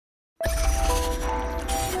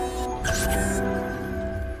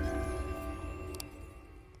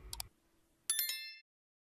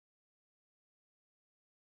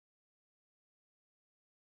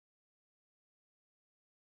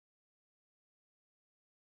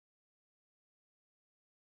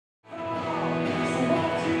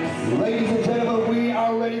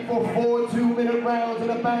now ready for 4 2-minute rounds in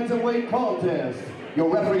a bantamweight contest.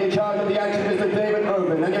 Your referee in charge of the action is Mr. David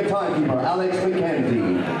Urban and your timekeeper, Alex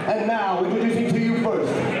McKenzie. And now, introducing to you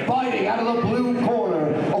first, fighting out of the blue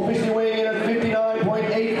corner, officially weighing in at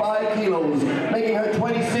 59.85 kilos, making her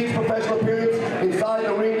 26th professional appearance inside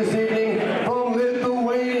the ring this evening, from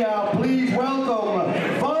Lithuania, please welcome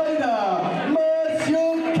Vaida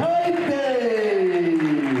Masiokaite.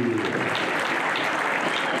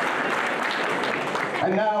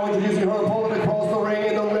 And now, introducing her opponent across the ring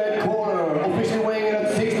in the red corner, officially weighing in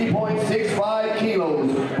at 60.65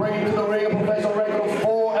 kilos, bringing to the ring a professional record of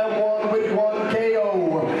 4-1 with 1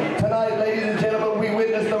 KO. Tonight, ladies and gentlemen, we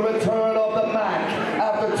witness the return of the Mac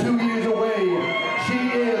after 2 years away. She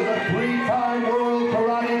is a 3-time world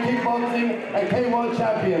karate, kickboxing, and K1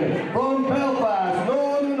 champion from Belfast,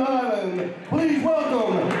 Northern Ireland. Please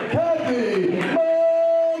welcome Cathy McAleer.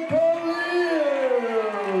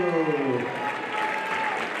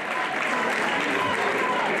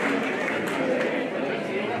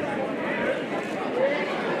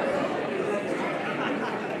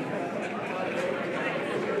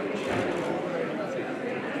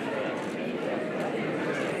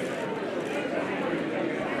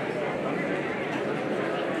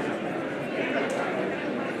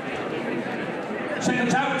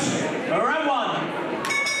 Seconds out, round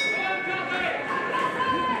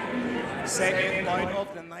 1. Second bout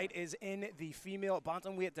of the night is in the female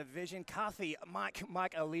bantamweight division. Cathy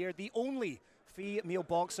McAleer, the only female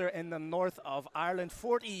boxer in the north of Ireland,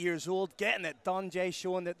 40 years old, getting it done, Jay,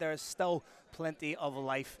 showing that there's still plenty of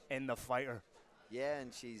life in the fighter. Yeah,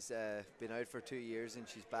 and she's been out for 2 years, and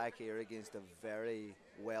she's back here against a very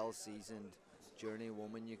well-seasoned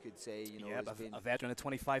journeywoman, you could say. You know, yeah, a veteran of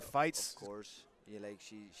 25 fights. Of course. Yeah, like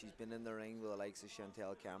she's been in the ring with the likes of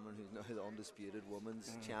Chantel Cameron, who's now the undisputed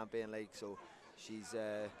women's champion. Like, so she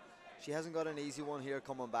hasn't got an easy one here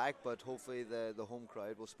coming back, but hopefully the home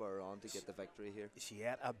crowd will spur her on to get the victory here. She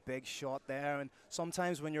had a big shot there, and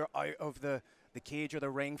sometimes when you're out of the cage or the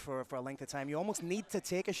ring for a length of time, you almost need to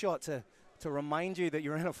take a shot to remind you that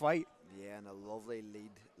you're in a fight. Yeah, and a lovely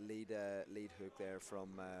lead hook there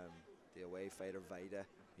from the away fighter Vaida.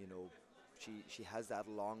 You know, she has that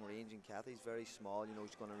long range, and Cathy's very small. You know,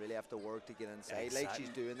 she's going to really have to work to get inside, exactly, like she's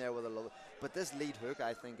doing there with a love. But this lead hook,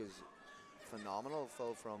 I think, is phenomenal,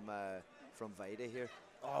 Phil, from Vaida here.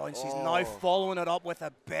 Oh, and she's now following it up with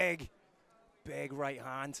a big right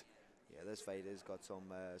hand. Yeah, this Vaida's got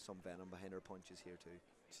some venom behind her punches here too.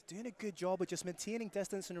 She's doing a good job of just maintaining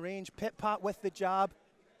distance and range. Pit-pat with the jab,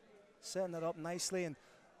 setting it up nicely. And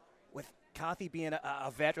with Cathy being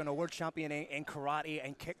a veteran, a world champion in karate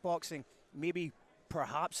and kickboxing, maybe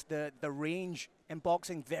perhaps the range in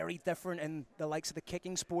boxing very different in the likes of the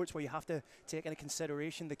kicking sports, where you have to take into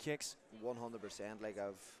consideration the kicks. 100%. Like,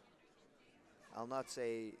 I'll not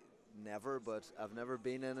say never, but I've never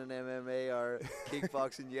been in an MMA or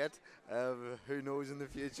kickboxing yet. Who knows in the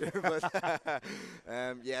future? But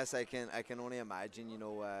yes, I can only imagine. You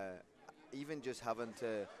know, even just having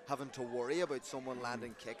to worry about someone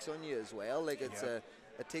landing kicks on you as well. Like, it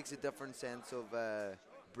takes a different sense of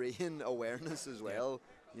brain awareness as well,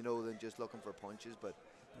 you know, than just looking for punches. But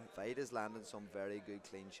Vaida's landing some very good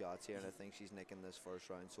clean shots here, and I think she's nicking this first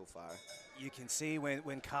round so far. You can see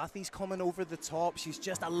when Cathy's coming over the top, she's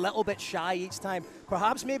just a little bit shy each time.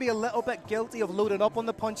 Perhaps maybe a little bit guilty of loading up on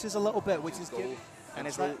the punches a little bit, which is good. And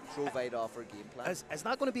throw Vaida off her game plan. Is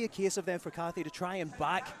that going to be a case of then for Cathy to try and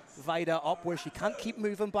back Vaida up where she can't keep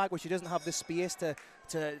moving back, where she doesn't have the space to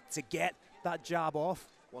get that jab off?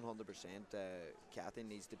 100%. Cathy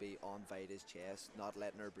needs to be on Vaida's chest, not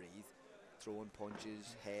letting her breathe. Throwing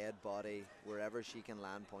punches, head, body, wherever she can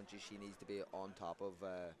land punches, she needs to be on top of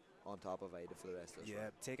Vaida for the rest of the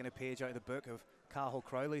round. Taking a page out of the book of Cathal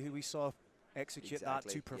Crowley, who we saw execute that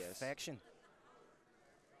to perfection. Yes.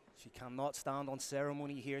 She cannot stand on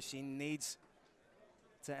ceremony here. She needs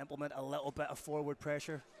to implement a little bit of forward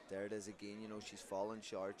pressure. There it is again. You know, she's falling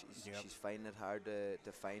short. She's finding it hard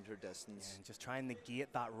to find her distance. Yeah, and just trying to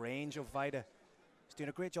negate that range of Vaida. She's doing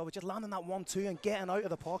a great job of just landing that 1-2 and getting out of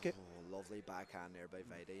the pocket. Oh, lovely backhand there by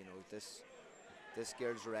Vaida. You know, this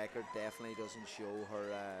girl's record definitely doesn't show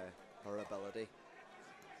her ability.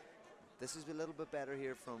 This is a little bit better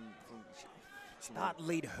here from that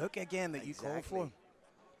lead hook again that you called for.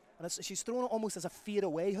 And she's throwing it almost as a fade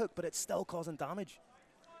away hook, but it's still causing damage.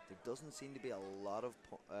 There doesn't seem to be a lot of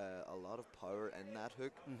power in that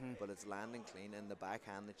hook, but it's landing clean, and the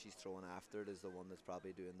backhand that she's throwing after it is the one that's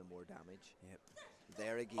probably doing the more damage. Yep.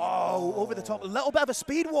 There again. Oh, over the top. A little bit of a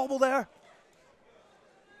speed wobble there.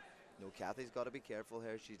 No, Cathy's got to be careful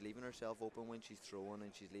here. She's leaving herself open when she's throwing,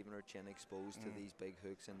 and she's leaving her chin exposed to these big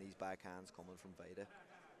hooks and these backhands coming from Vaida.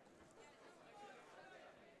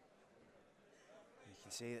 You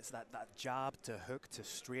can see it's that jab to hook to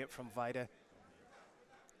straight from Vaida.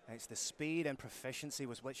 And it's the speed and proficiency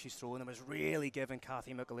with which she's throwing them is really giving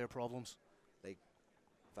Cathy McAleer problems. Like,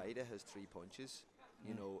 Vaida has 3 punches.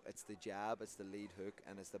 You know, it's the jab, it's the lead hook,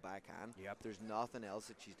 and it's the backhand. Yep. There's nothing else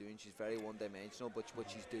that she's doing. She's very one-dimensional, but what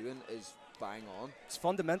she's doing is bang on. It's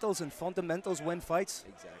fundamentals, and fundamentals win fights.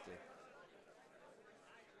 Exactly.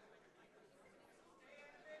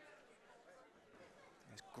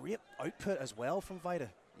 It's great output as well from Vaida.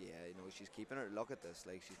 Yeah, you know, she's keeping her, look at this,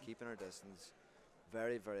 like, she's keeping her distance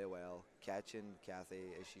very, very well, catching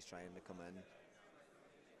Cathy as she's trying to come in.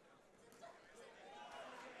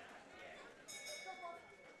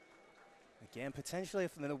 Again, potentially,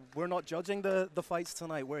 if we're not judging the fights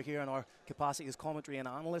tonight, we're here in our capacity as commentary and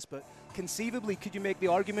analyst, but conceivably, could you make the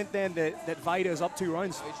argument then that Vaida is up 2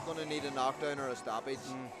 rounds? She's going to need a knockdown or a stoppage.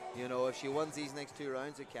 You know, if she wins these next 2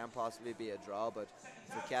 rounds, it can't possibly be a draw, but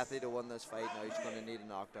for Cathy to win this fight now, she's going to need a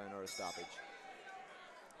knockdown or a stoppage.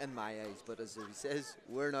 In my eyes, but as he says,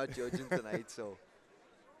 we're not judging tonight, so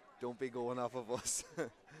don't be going off of us.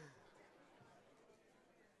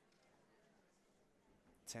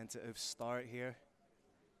 Tentative start here.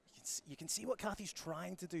 You can see what Cathy's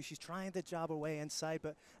trying to do. She's trying to jab her way inside,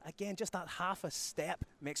 but again, just that half a step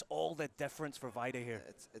makes all the difference for Vaida here.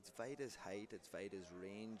 It's Vaida's height, it's Vaida's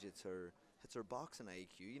range, it's her boxing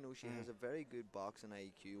IQ. You know, she has a very good boxing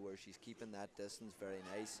IQ where she's keeping that distance very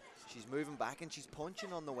nice. She's moving back and she's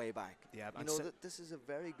punching on the way back. Yeah, you know, this is a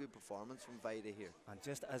very good performance from Vaida here. And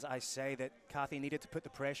just as I say that Cathy needed to put the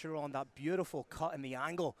pressure on, that beautiful cut in the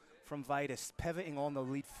angle from Vaida, pivoting on the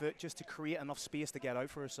lead foot just to create enough space to get out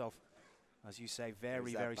for herself. As you say,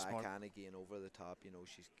 very, very smart. Backhand again over the top. You know,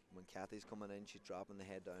 when Cathy's coming in, she's dropping the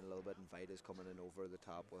head down a little bit, and Vaida's coming in over the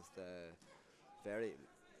top with very,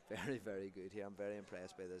 very good here. I'm very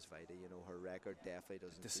impressed by this Vaida. You know, her record definitely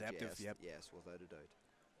doesn't deceptive. Suggest, yes, without a doubt.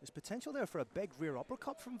 There's potential there for a big rear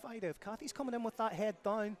uppercut from Vaida. If Cathy's coming in with that head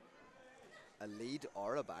down, a lead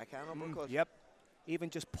or a backhand uppercut. Yep.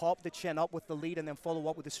 Even just pop the chin up with the lead and then follow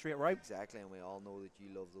up with the straight right. Exactly, and we all know that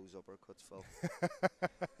you love those uppercuts, Phil.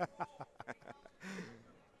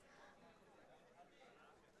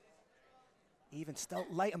 Even still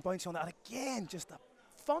light and bouncy on that. And again, just a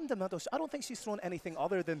fundamental. I don't think she's thrown anything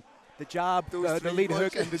other than the jab, the lead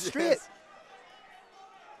hook, and the straight. Yes.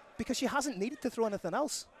 Because she hasn't needed to throw anything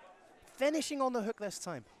else. Finishing on the hook this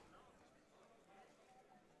time.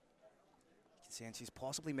 And she's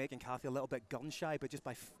possibly making Cathy a little bit gun shy, but just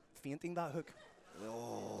by feinting that hook.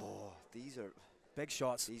 Oh, these are big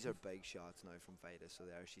shots. These are big shots now from Vaida. So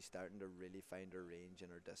there, she's starting to really find her range and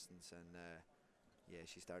her distance, and yeah,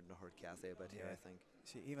 she's starting to hurt Cathy a bit here, I think.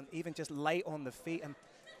 She even just light on the feet, and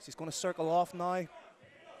she's going to circle off now. Like,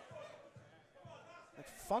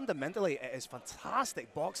 fundamentally, it is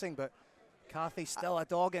fantastic boxing, but Cathy's still a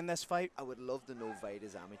dog in this fight. I would love to know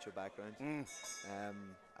Vaida's amateur background.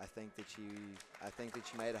 I think that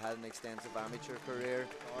she might have had an extensive amateur career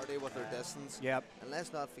already with her distance. Yep. And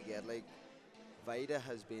let's not forget, like, Vaida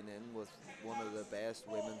has been in with one of the best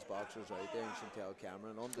women's boxers out there in Chantel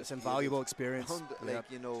Cameron. It's invaluable experience. Like,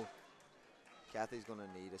 you know, Cathy's going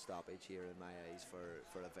to need a stoppage here in my eyes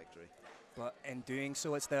for a victory. But in doing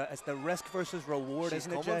so, it's the risk versus reward,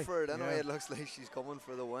 isn't it, Jay? She's coming for it anyway. It looks like she's coming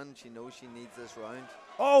for the win. She knows she needs this round.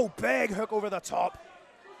 Oh, big hook over the top.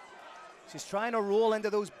 She's trying to roll into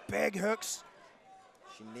those big hooks.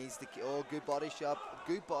 She needs to. Oh, good body shot.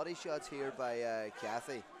 Good body shots here by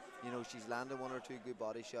Cathy. You know, she's landed 1 or 2 good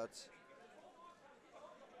body shots.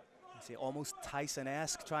 You see, almost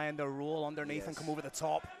Tyson-esque, trying to roll underneath and come over the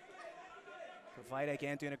top. Vaida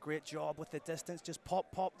again doing a great job with the distance. Just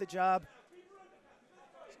pop the jab.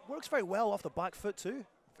 Works very well off the back foot too.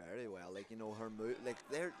 Very well. Like, you know, her move. Like,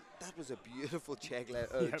 there. That was a beautiful check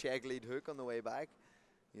lead hook on the way back.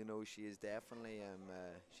 You know, she is definitely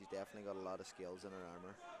she's definitely got a lot of skills in her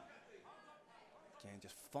armor. Again,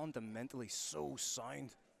 just fundamentally so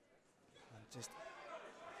sound.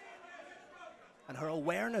 And her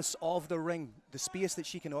awareness of the ring, the space that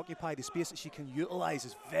she can occupy, the space that she can utilize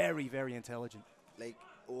is very, very intelligent. Like,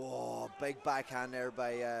 oh, big backhand there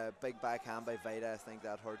by Vaida. I think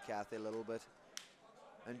that hurt Cathy a little bit.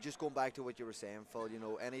 And just going back to what you were saying, Phil, you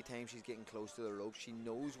know, anytime she's getting close to the rope, she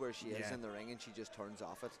knows where she is in the ring and she just turns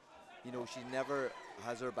off it. You know, she never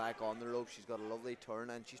has her back on the rope. She's got a lovely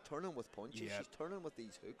turn, and she's turning with punches. She's turning with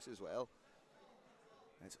these hooks as well.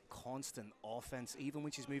 It's constant offense. Even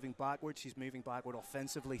when she's moving backward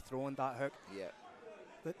offensively, throwing that hook. Yeah.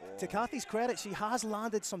 But to Cathy's credit, she has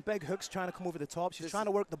landed some big hooks trying to come over the top. She's trying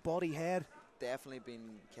to work the body head. Definitely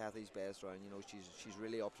been Cathy's best round. You know, she's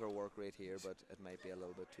really upped her work rate here, but it might be a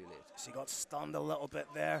little bit too late. She got stunned a little bit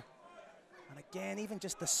there. And again, even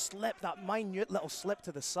just the slip, that minute little slip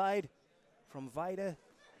to the side from Vaida.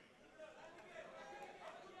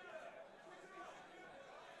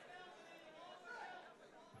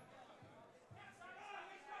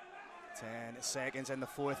 Ten seconds in the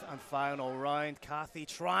fourth and final round. Cathy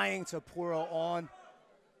trying to pour it on.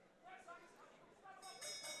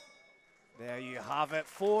 There you have it,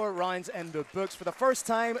 4 rounds in the books. For the first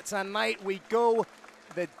time tonight, we go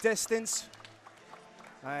the distance.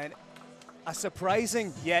 And a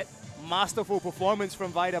surprising yet masterful performance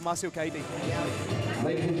from Vaida Masiokaite.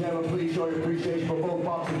 Ladies and gentlemen, please show your appreciation for both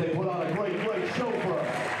boxers. They put on a great show for us.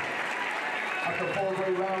 After 4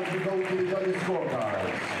 great rounds, we go to the judges'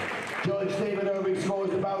 scorecards. Judge David Irving.